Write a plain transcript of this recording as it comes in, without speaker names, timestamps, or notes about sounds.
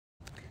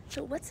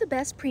So what's the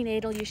best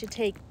prenatal you should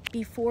take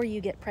before you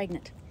get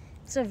pregnant?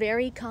 It's a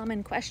very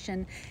common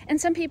question.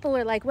 And some people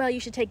are like, well, you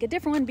should take a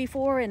different one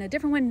before and a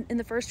different one in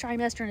the first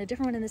trimester and a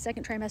different one in the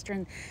second trimester.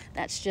 And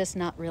that's just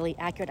not really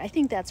accurate. I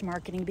think that's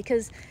marketing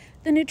because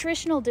the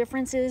nutritional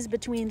differences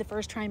between the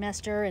first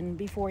trimester and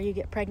before you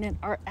get pregnant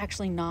are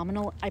actually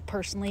nominal. I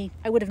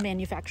would have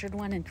manufactured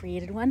one and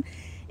created one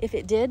if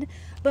it did.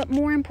 But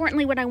more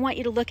importantly, what I want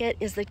you to look at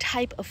is the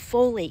type of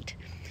folate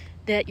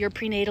that your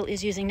prenatal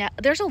is using. Now,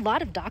 there's a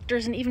lot of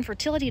doctors and even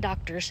fertility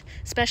doctors,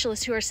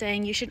 specialists, who are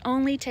saying you should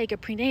only take a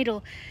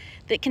prenatal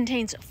that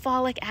contains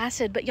folic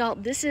acid. But y'all,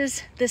 this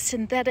is the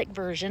synthetic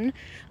version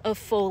of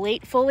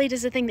folate. Folate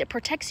is the thing that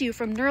protects you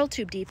from neural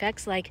tube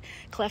defects like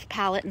cleft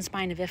palate and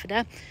spina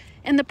bifida.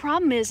 And the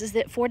problem is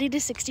that 40 to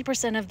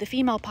 60% of the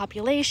female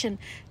population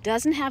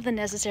doesn't have the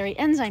necessary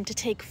enzyme to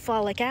take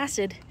folic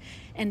acid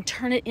and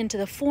turn it into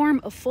the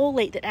form of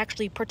folate that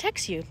actually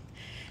protects you.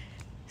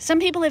 Some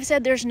people have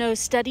said there's no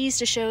studies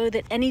to show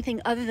that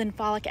anything other than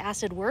folic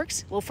acid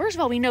works. Well, first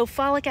of all, we know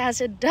folic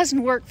acid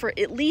doesn't work for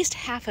at least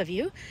half of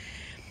you.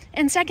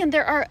 And second,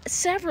 there are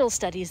several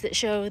studies that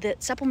show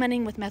that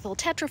supplementing with methyl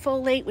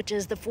tetrafolate, which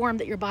is the form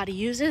that your body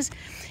uses,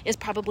 is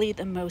probably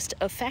the most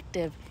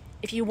effective.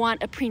 If you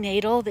want a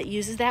prenatal that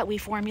uses that, we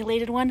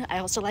formulated one. I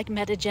also like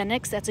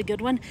Metagenics, that's a good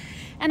one.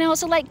 And I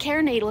also like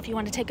Carenatal if you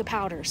want to take a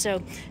powder. So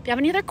if you have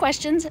any other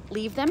questions,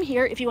 leave them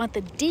here. If you want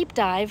the deep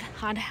dive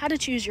on how to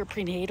choose your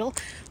prenatal,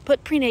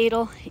 put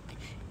prenatal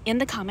in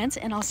the comments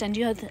and I'll send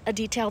you a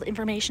detailed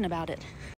information about it.